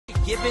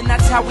given,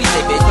 that's how we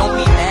live it. Don't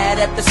be mad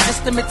at the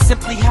system, it's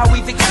simply how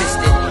we've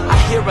existed. I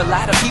hear a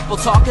lot of people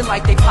talking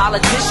like they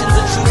politicians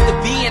and choose to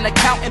be an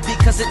accountant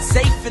because it's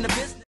safe in the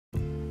business.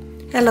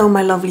 Hello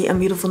my lovely and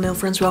beautiful nail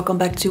friends, welcome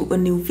back to a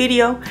new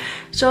video.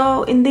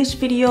 So in this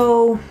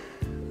video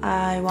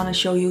I want to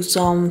show you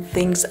some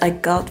things I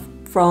got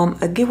from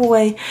a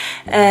giveaway,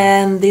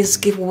 and this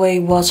giveaway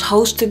was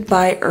hosted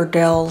by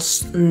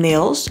Ardelles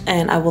Nails,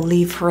 and I will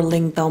leave her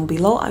link down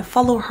below. I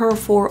follow her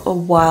for a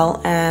while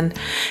and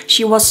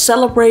she was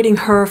celebrating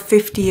her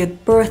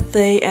 50th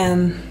birthday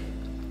and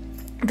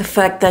the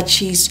fact that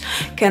she's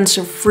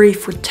cancer free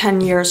for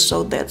 10 years,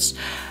 so that's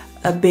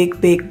a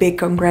big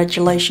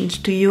congratulations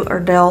to you,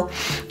 Ardelle.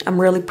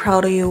 I'm really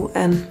proud of you.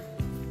 And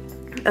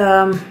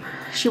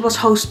she was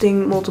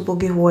hosting multiple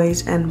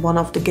giveaways, and one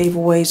of the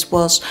giveaways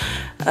was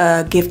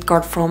a gift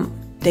card from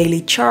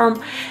Daily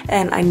Charm,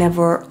 and I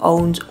never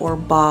owned or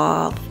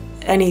bought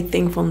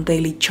anything from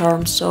Daily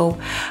Charm, so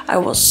I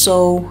was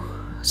so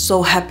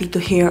happy to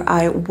hear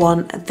I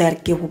won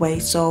that giveaway.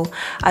 So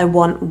I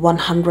won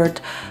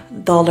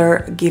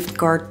 $100 gift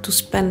card to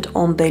spend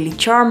on Daily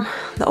Charm.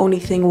 The only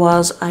thing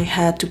was I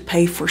had to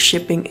pay for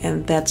shipping,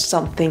 and that's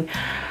something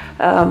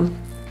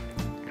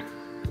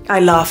I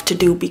love to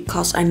do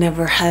because I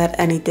never had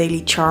any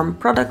Daily Charm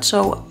product.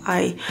 So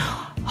I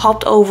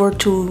hopped over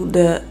to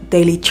the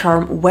Daily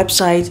Charm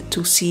website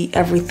to see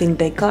everything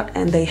they got,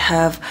 and they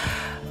have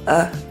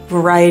a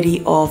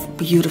variety of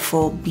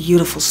beautiful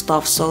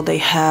stuff. So they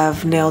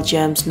have nail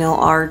gems, nail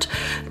art,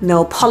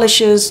 nail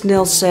polishes,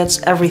 nail sets,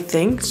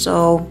 everything.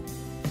 So,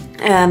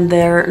 and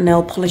their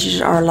nail polishes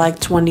are like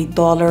 $20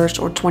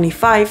 or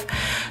 $25.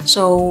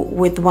 So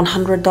with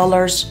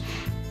 $100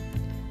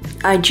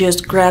 I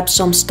just grabbed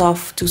some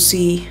stuff to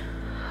see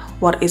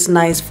what is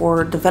nice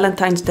for the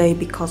Valentine's Day,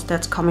 because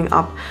that's coming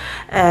up,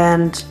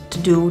 and to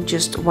do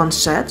just one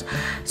set.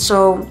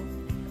 So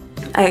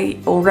I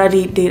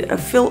already did a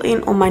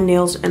fill-in on my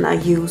nails, and I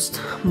used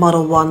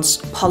Model 1's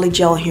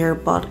polygel here,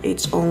 but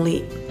it's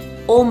only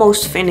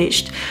almost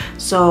finished.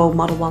 So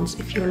Model 1's,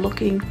 if you're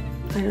looking,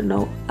 I don't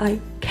know, I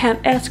can't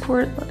ask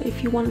for it, but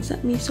if you want to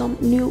send me some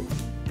new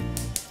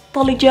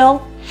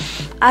polygel,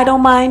 I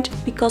don't mind,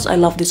 because I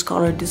love this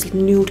color. This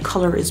nude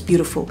color is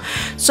beautiful.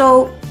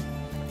 So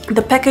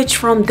the package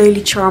from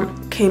Daily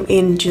Charm came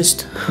in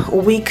just a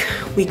week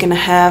and a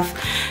half,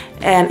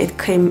 and it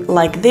came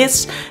like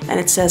this,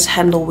 and it says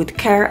handle with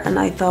care. And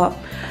I thought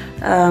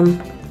the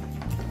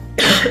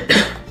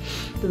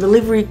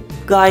delivery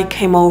guy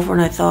came over,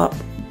 and I thought,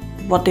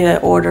 what did I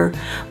order?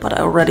 But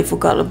I already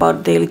forgot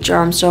about Daily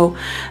Charm. So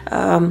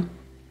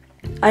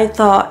I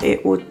thought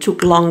it would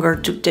took longer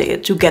to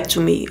get to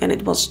me, and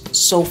it was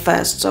so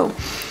fast. So,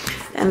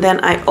 and then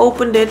I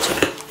opened it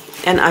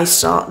and I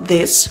saw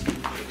this,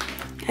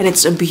 and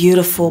it's a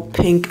beautiful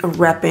pink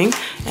wrapping,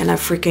 and I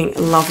freaking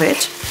love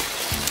it.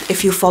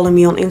 If you follow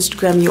me on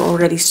Instagram, you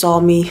already saw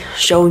me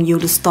showing you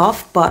the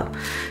stuff, but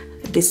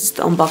this is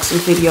the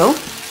unboxing video.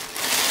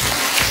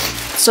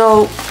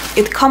 So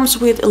it comes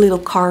with a little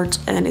card,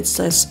 and it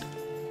says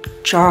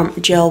Charm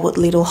Gel with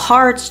little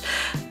hearts,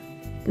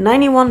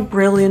 91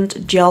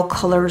 brilliant gel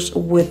colors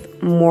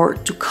with more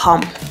to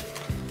come.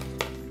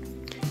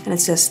 And it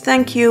says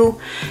thank you,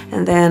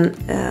 and then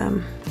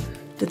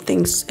the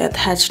things at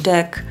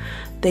hashtag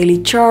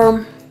Daily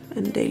Charm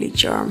and Daily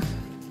Charm,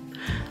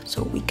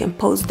 so we can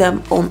post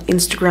them on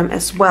Instagram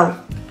as well.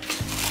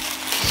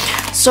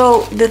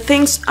 So the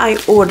things I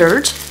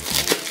ordered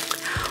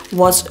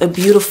was a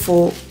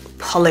beautiful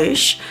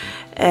polish,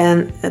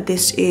 and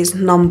this is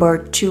number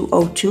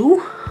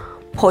 202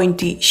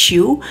 pointy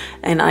shoe,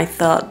 and I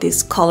thought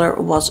this color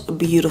was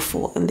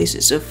beautiful. And this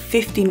is a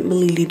 15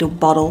 milliliter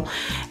bottle,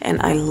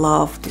 and I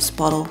love this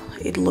bottle.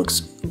 It looks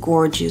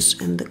gorgeous,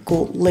 and the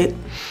gold lid,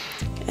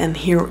 and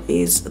here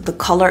is the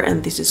color,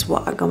 and this is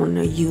what I'm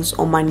gonna use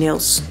on my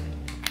nails.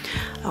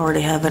 I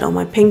already have it on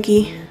my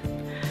pinky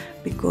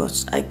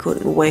because I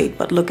couldn't wait.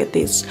 But look at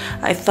this.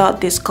 I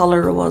thought this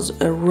color was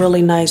a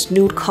really nice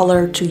nude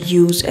color to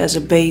use as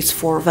a base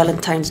for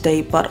Valentine's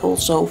Day, but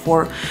also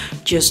for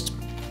just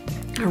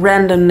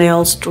random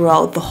nails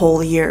throughout the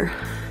whole year.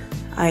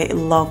 I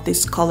love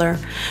this color,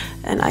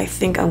 and I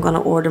think I'm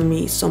gonna order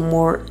me some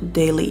more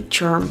Daily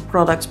Charm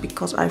products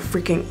because I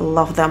freaking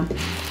love them.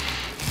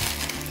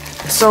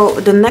 So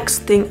the next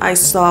thing I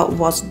saw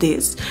was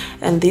this,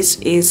 and this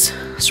is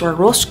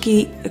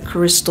Swarovski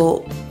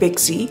Crystal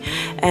Pixie,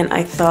 and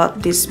I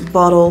thought this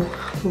bottle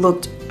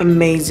looked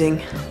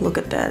amazing. Look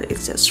at that, it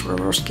says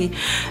Swarovski,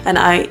 and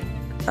I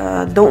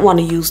don't want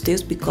to use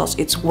this because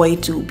it's way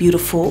too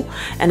beautiful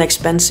and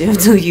expensive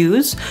to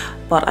use,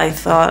 but I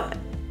thought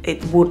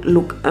it would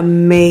look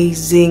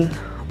amazing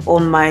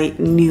on my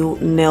new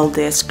nail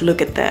desk.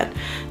 Look at that,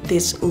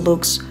 this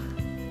looks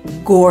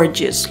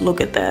gorgeous.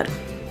 Look at that,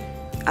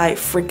 I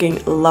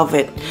freaking love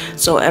it.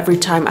 So every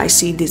time I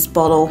see this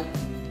bottle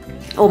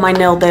on my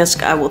nail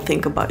desk, I will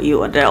think about you,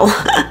 Ardelle.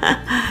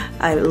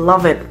 I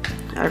love it,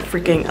 I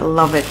freaking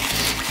love it.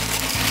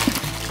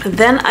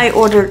 Then I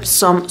ordered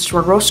some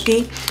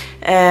Swarovski,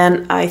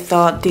 and I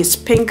thought this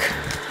pink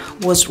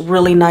was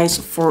really nice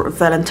for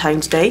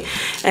Valentine's Day,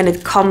 and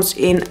it comes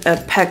in a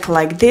pack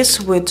like this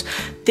with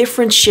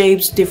different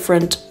shapes,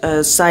 different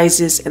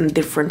sizes and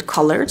different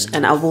colors,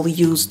 and I will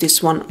use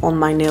this one on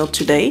my nail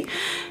today.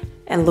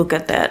 And look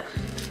at that,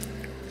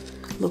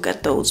 look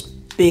at those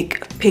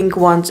big pink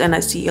ones, and I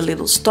see a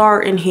little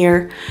star in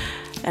here,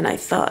 and I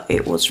thought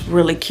it was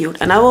really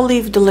cute. And I will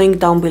leave the link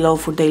down below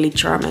for Daily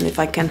Charm, and if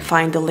I can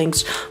find the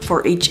links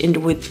for each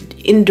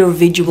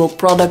individual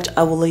product,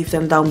 I will leave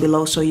them down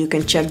below so you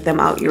can check them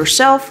out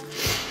yourself.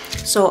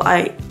 So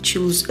I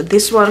choose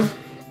this one,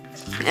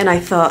 and I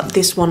thought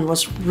this one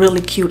was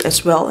really cute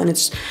as well, and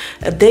it's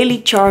a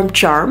Daily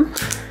Charm,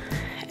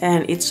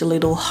 and it's a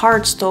little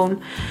heart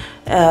stone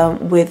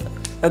with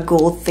a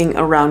gold thing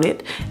around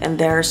it, and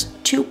there's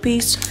 2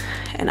 pieces,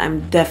 and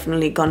I'm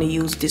definitely gonna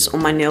use this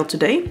on my nail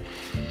today.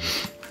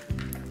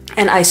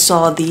 And I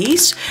saw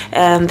these,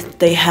 and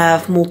they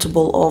have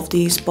multiple of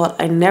these, but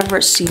I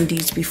never seen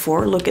these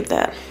before. Look at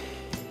that.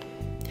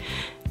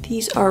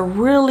 These are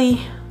really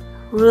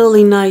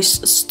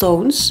nice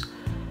stones,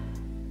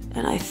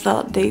 and I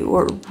thought they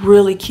were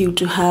really cute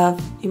to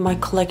have in my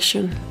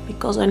collection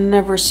because I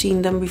never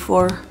seen them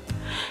before.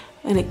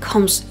 And it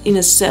comes in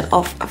a set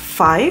of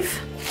 5.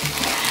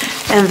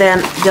 And then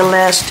the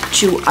last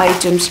 2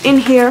 items in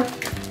here.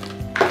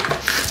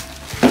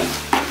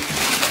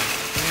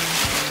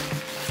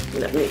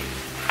 Let me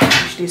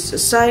push this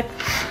aside.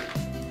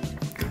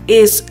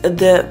 Is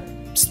the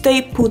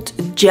Stay Put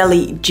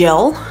Jelly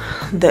Gel,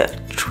 the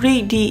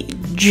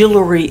 3D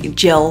jewelry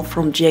gel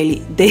from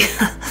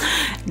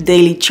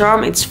Daily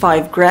Charm. It's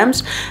 5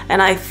 grams,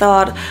 and I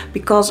thought,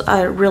 because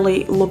I'm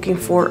really looking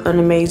for an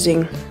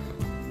amazing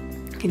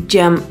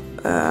gem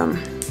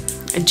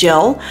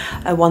gel,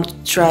 I want to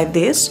try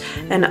this.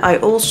 And I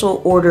also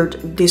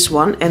ordered this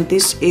one, and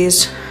this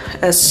is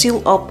a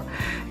seal up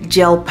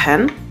gel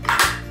pen.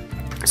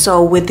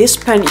 So with this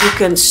pen you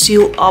can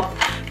seal up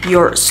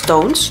your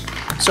stones,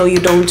 so you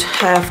don't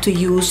have to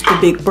use the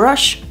big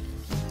brush.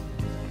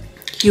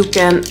 You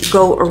can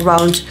go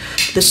around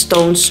the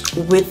stones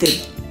with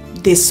it.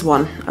 This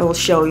one I will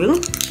show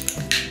you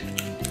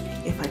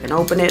if I can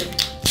open it,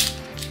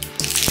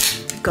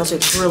 because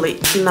it's really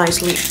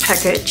nicely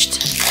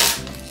packaged.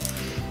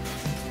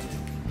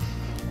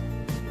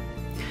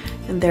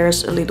 And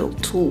there's a little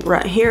tool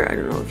right here. I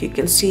don't know if you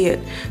can see it.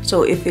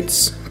 So if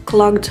it's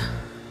clogged,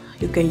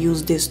 you can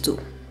use this to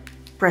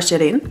press it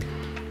in.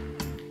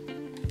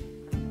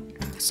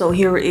 So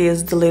here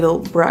is the little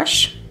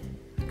brush.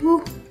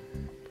 Ooh.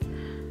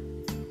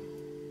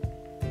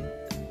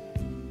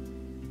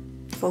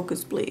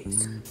 Focus,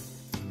 please.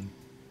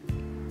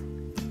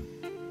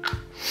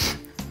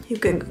 You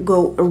can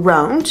go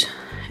around,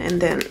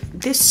 and then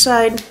this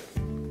side.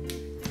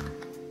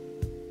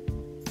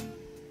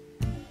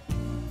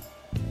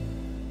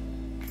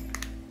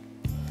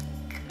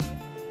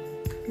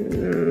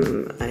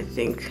 I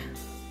think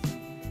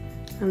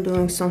I'm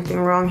doing something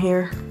wrong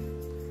here.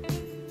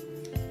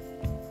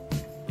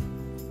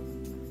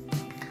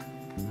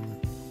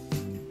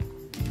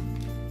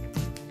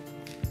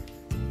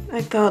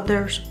 I thought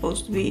there's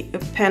supposed to be a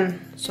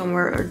pen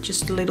somewhere, or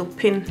just a little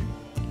pin.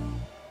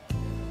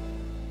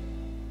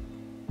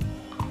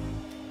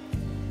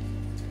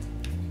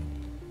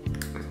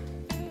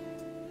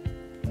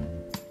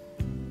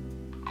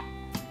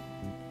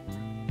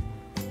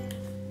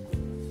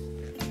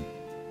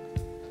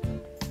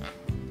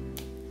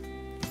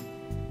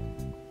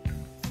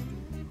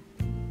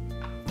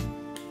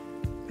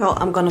 Well,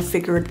 I'm gonna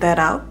figure that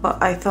out,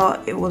 but I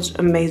thought it was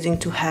amazing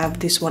to have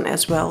this one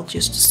as well,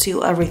 just to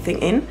seal everything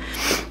in.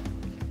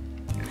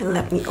 And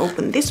let me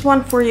open this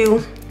one for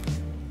you.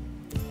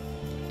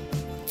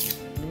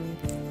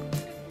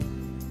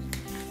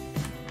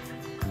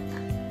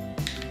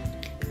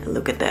 And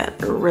look at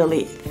that, a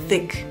really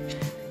thick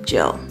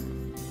gel.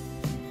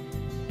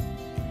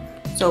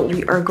 So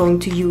we are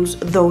going to use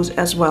those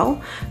as well.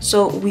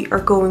 So we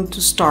are going to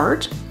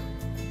start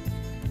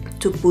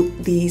to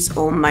put these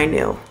on my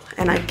nail.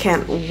 And I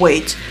can't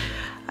wait.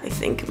 I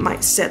think my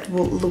set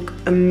will look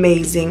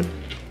amazing.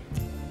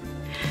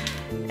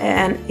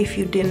 And if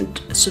you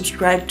didn't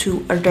subscribe to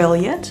Ardelle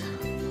yet,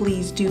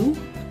 please do.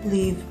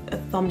 Leave a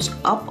thumbs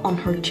up on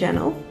her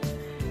channel.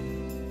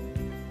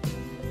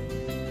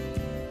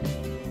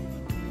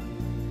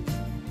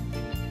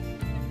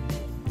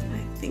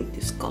 I think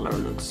this color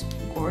looks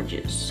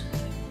gorgeous.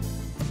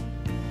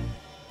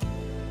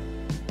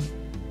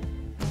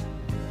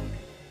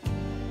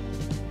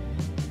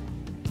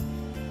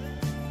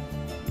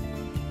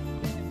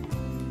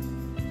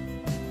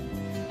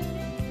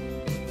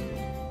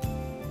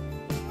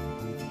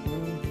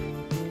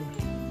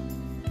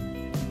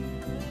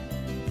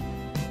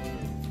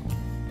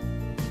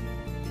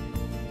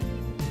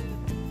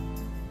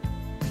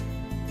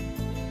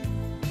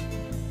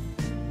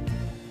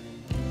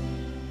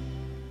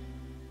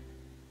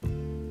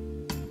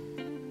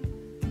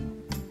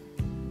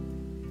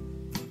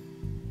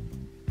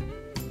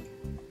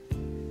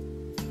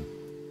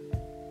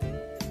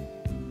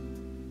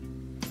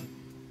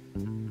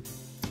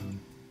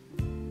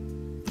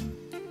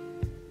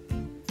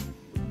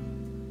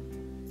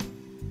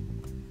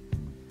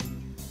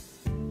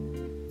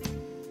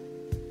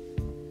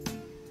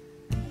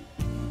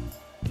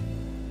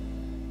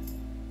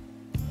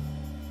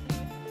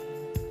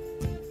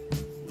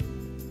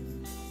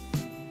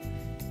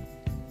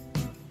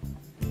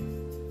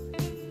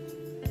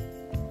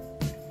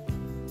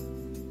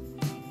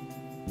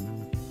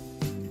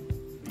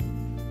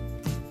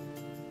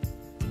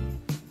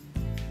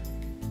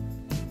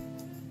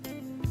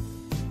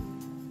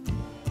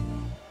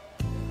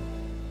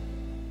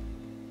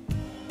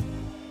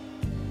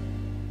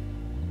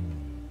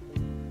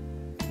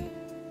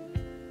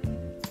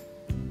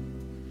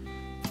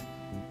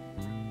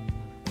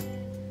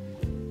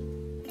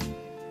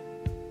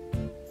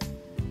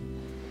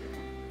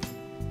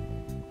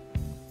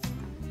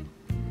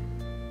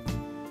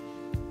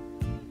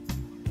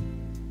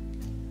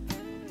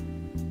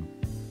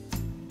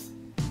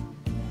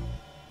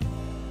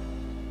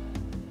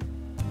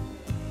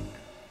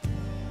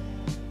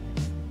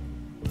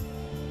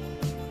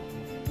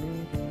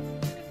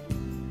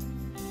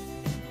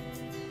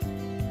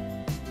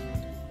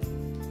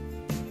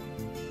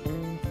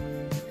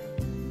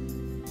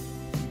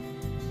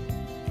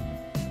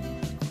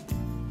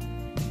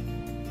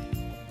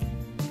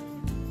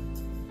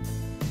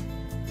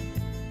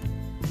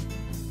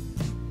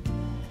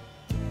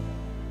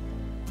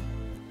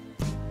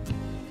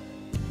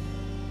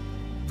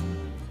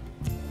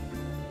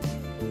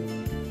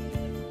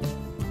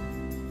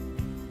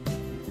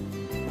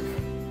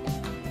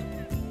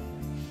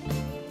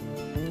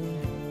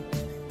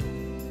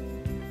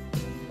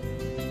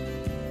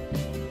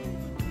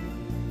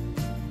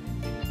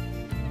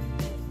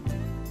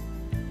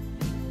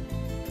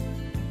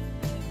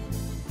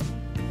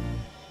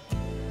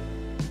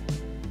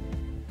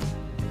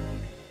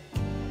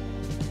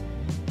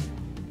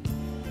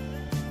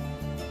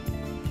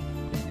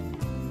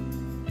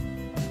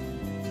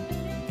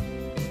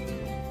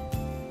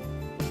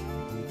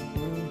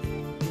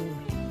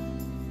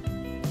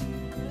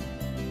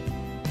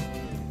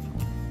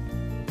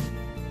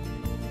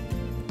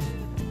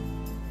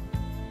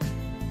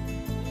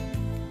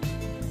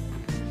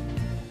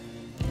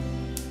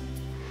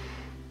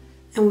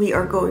 And we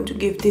are going to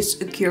give this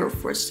a cure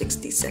for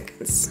 60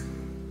 seconds.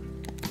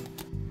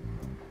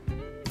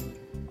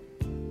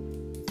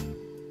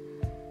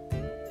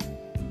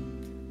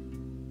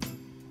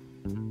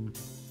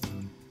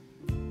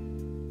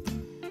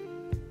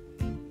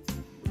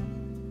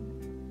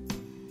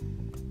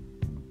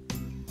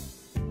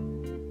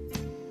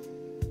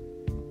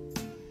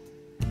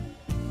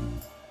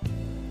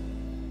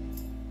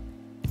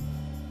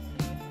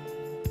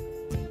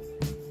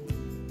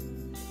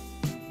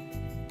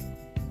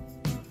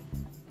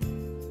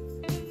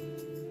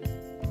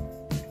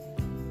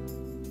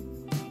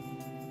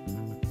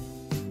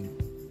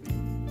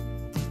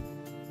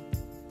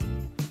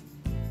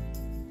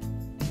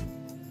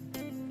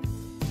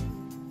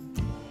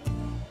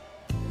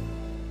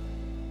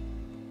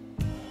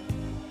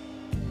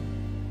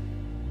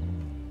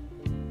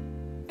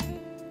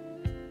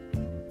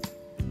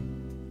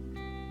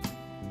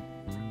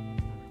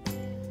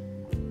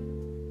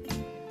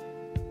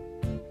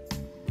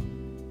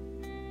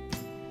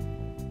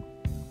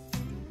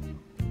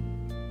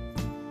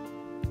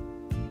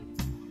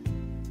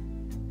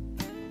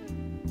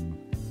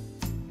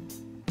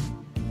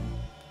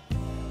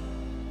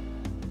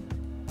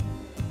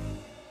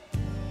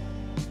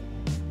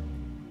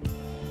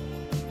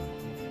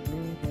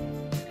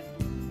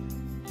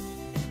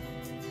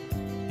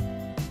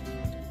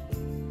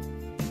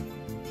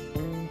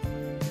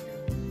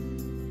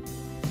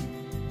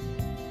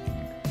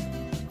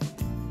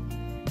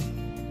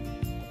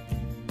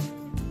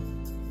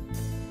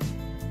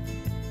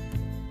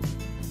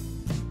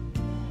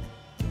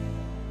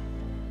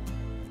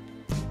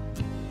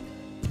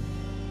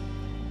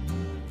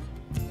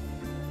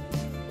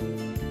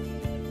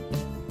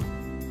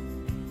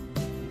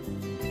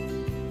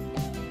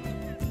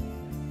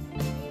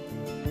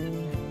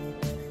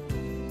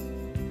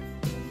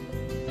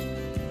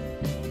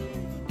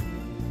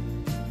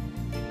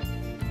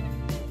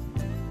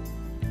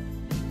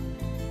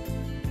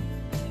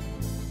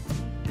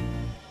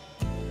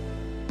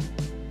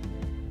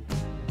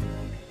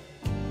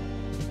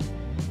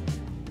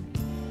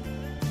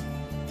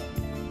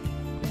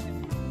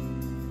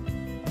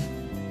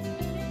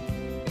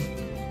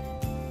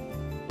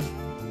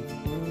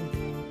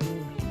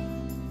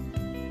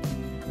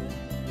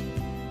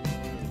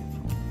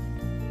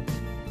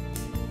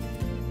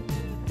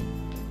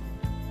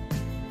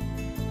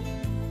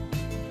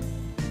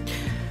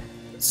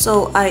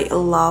 So I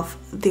love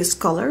this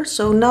color.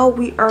 So now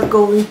we are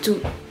going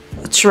to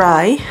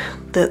try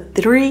the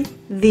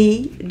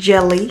 3D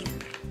jelly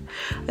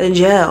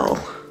gel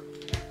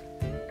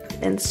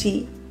and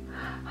see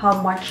how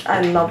much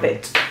I love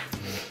it.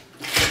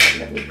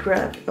 Let me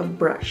grab a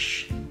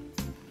brush.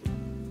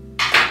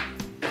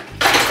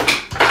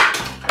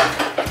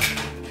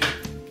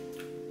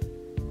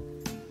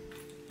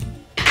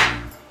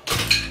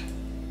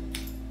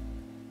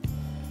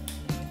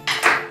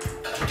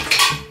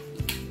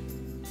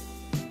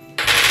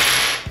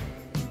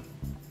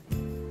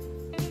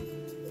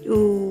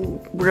 Ooh,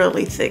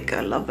 really thick.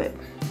 I love it.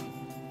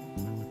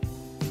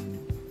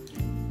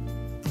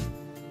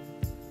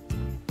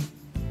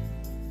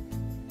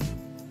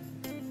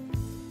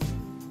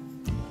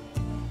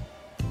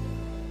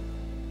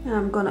 And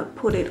I'm gonna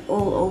put it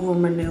all over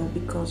my nail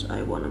because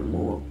I want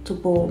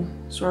multiple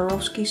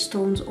Swarovski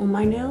stones on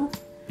my nail,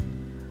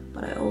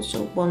 but I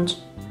also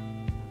want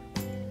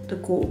the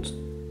gold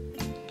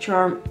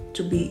charm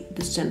to be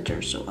the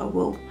center, so I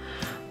will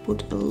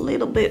put a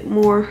little bit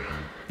more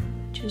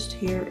just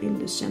here in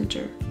the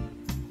center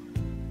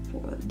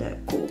for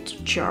that gold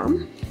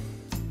charm.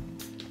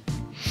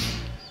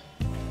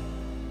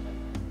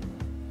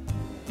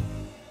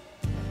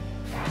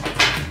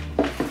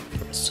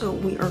 So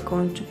we are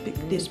going to pick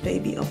this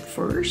baby up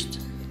first.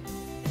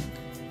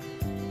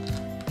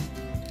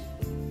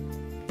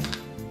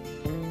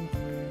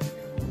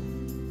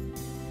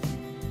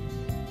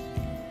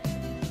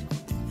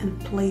 And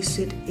place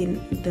it in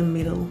the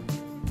middle.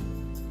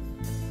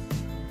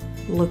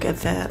 Look at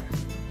that.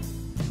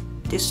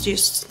 This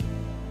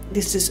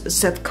is a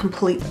set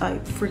complete. I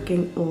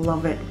freaking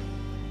love it.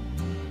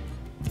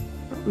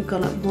 But we're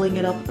gonna bling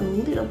it up a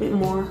little bit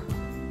more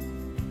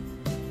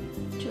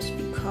just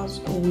because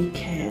we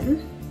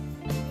can.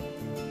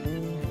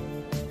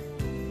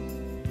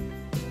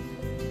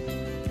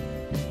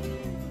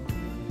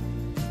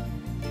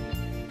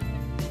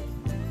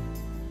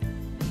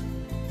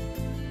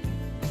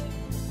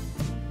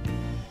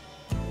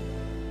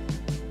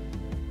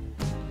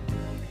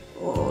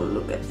 Oh,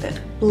 look at that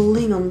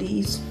bling on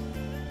these.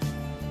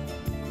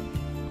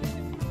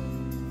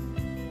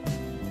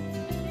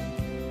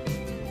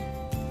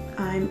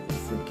 I'm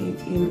freaking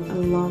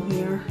in love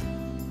here.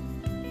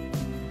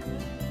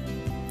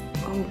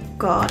 Oh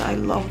god, I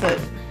love it.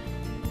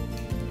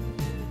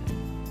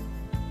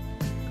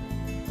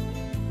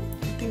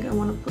 I think I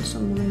want to put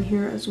some in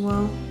here as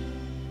well.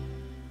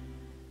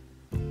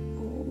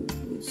 Oh,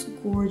 it's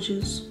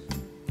gorgeous.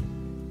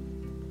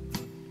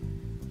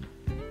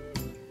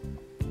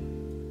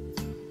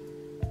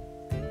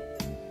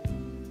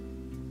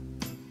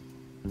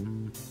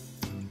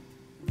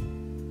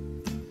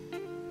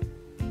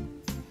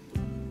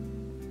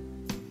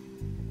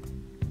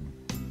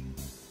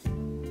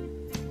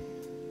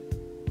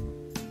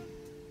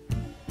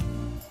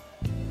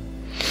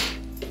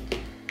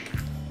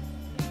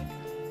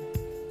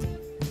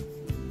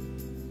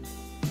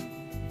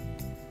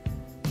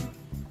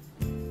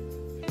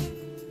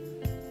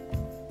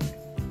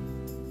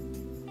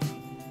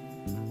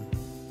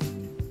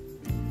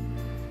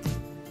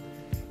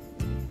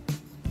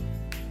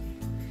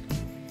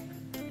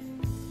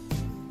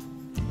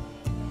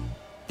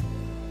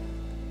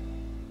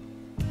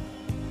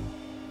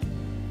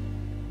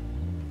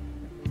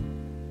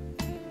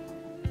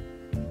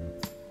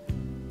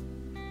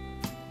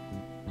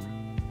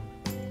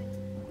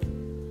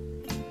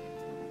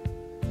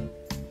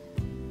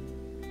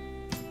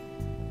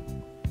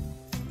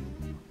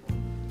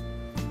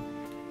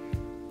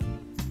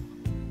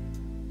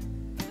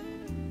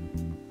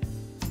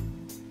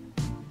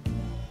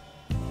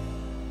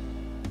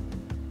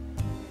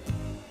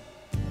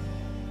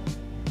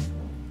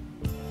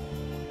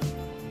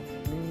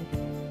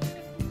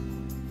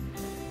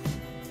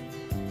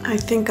 I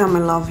think I'm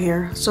in love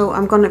here. So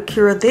I'm gonna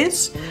cure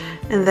this,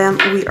 and then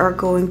we are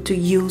going to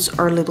use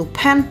our little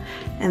pen,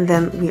 and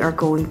then we are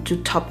going to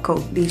top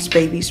coat these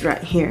babies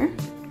right here.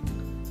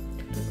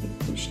 Let me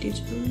push this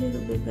a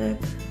little bit back.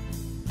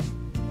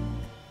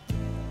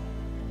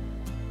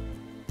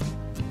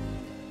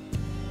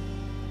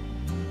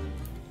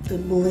 The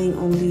bling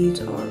on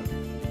these are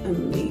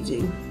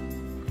amazing.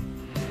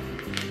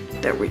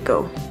 There we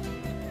go.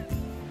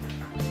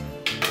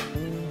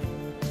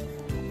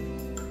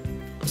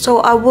 So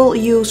I will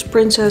use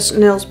Princess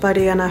Nails by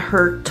Diana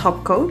her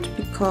top coat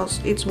because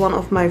it's one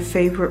of my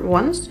favorite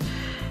ones,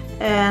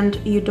 and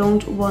you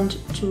don't want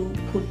to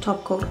put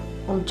top coat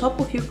on top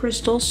of your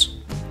crystals,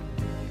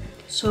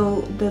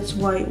 so that's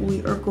why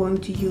we are going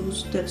to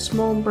use that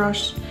small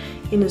brush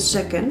in a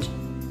second,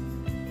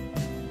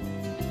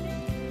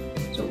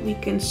 so we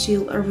can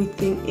seal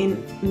everything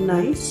in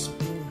nice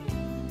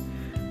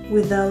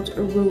without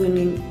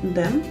ruining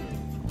them.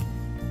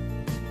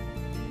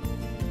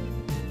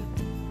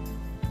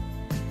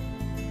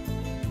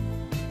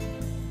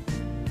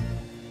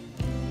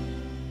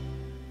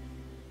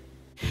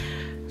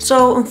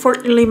 So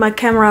unfortunately my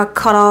camera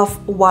cut off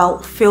while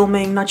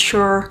filming, not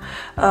sure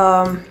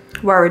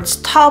where it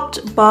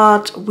stopped,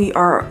 but we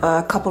are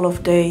a couple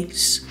of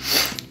days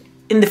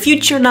in the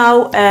future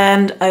now,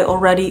 and I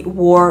already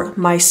wore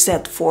my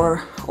set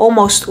for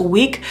almost a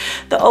week.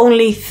 The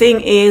only thing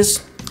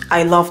is,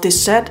 I love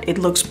this set. It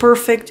looks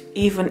perfect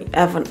even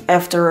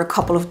after a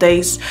couple of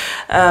days.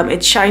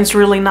 It shines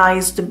really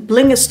nice. The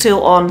bling is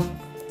still on,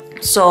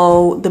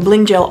 so the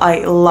bling gel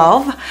I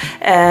love,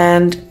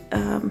 and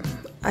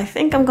I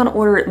think I'm gonna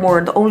order it more.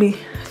 The only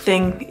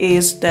thing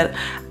is that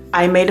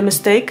I made a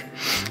mistake.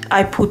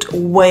 I put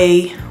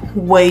way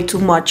too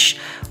much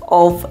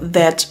of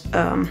that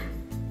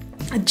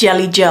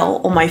jelly gel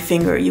on my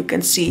finger. You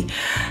can see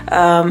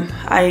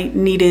I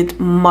needed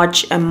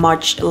much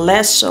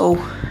less,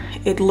 so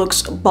it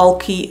looks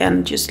bulky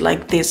and just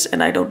like this,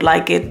 and I don't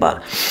like it,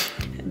 but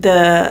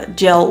the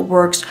gel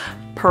works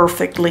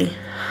perfectly.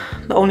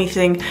 The only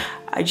thing,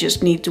 I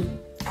just need to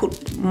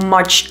put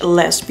much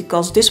less,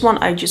 because this one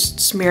I just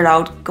smeared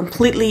out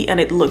completely and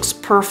it looks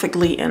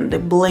perfectly, and the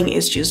bling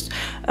is just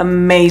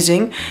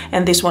amazing.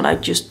 And this one I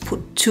just put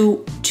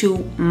too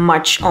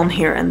much on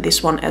here, and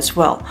this one as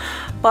well.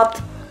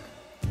 But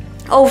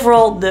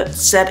overall the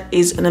set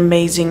is an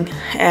amazing,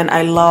 and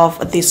I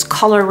love this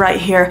color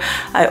right here.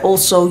 I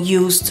also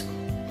used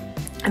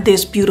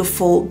this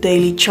beautiful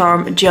Daily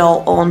Charm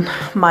gel on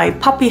my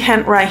puppy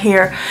hand right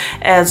here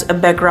as a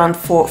background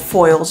for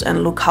foils,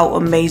 and look how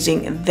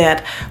amazing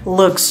that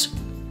looks.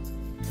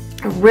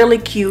 Really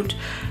cute,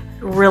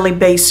 really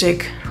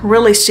basic,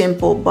 really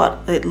simple, but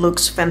it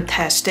looks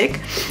fantastic.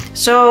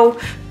 So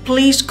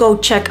please go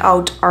check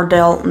out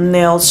Ardelle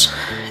Nails,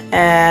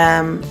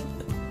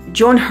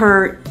 join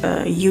her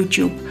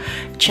YouTube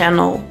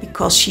channel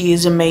because she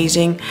is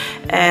amazing,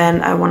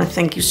 and I want to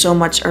thank you so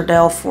much,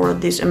 Ardelle, for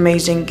this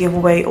amazing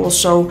giveaway.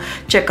 Also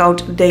check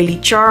out Daily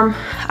Charm.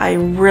 I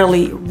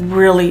really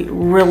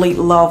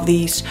love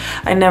these.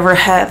 I never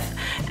had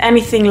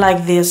anything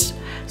like this,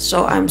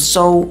 so I'm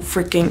so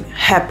freaking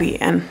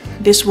happy, and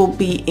this will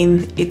be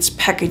in its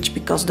package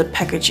because the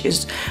package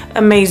is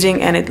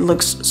amazing and it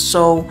looks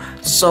so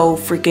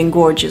freaking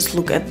gorgeous.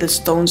 Look at the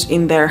stones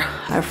in there.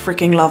 I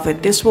freaking love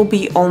it. This will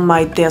be on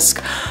my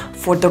desk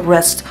for the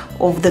rest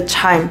of the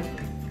time,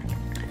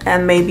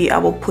 and maybe I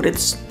will put it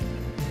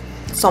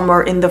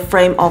somewhere in the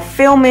frame of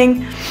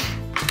filming.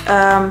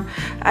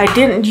 I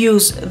didn't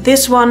use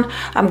this one.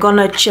 I'm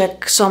gonna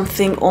check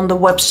something on the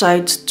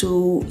website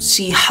to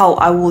see how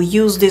I will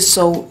use this,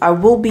 so I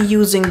will be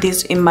using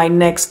this in my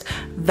next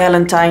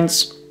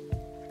Valentine's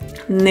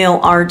nail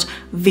art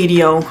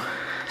video.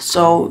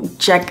 So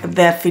check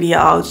that video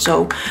out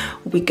so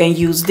we can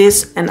use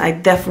this, and I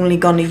definitely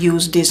gonna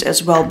use this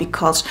as well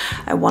because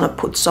I want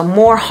to put some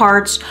more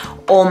hearts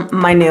on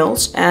my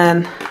nails,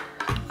 and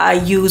I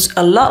use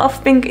a lot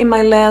of pink in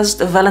my last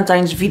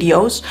Valentine's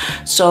videos,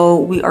 so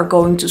we are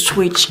going to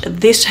switch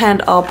this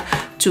hand up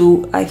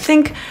to, I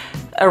think,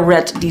 a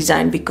red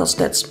design because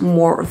that's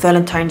more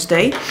Valentine's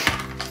Day.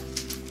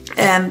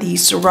 And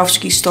these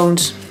Swarovski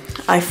stones,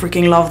 I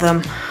freaking love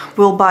them.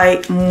 We'll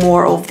buy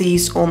more of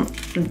these on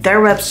their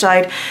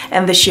website,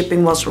 and the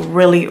shipping was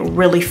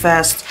really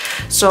fast.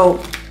 So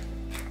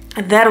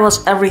that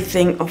was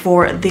everything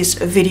for this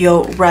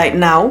video right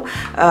now.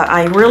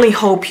 I really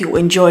hope you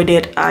enjoyed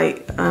it.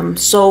 I am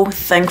so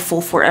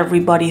thankful for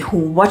everybody who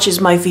watches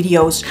my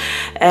videos,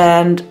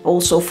 and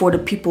also for the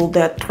people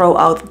that throw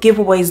out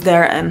giveaways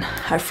there, and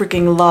I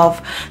freaking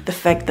love the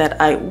fact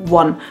that I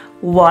won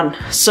one.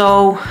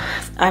 So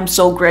I'm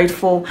so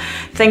grateful.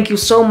 Thank you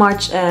so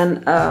much,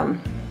 and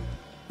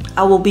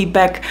I will be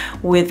back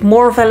with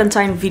more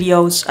Valentine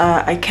videos.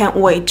 I can't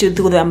wait to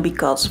do them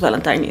because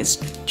Valentine is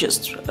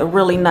just a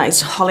really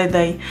nice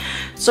holiday.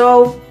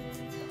 So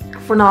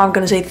for now I'm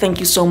gonna say thank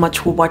you so much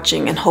for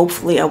watching, and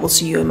hopefully I will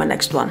see you in my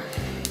next one.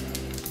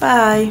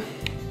 Bye!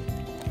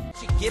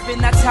 given,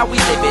 that's how we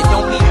live it.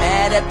 Don't be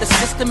mad at the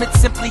system,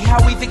 it's simply how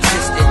we've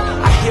existed.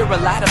 I hear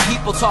a lot of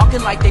people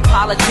talking like they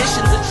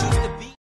politicians and choose to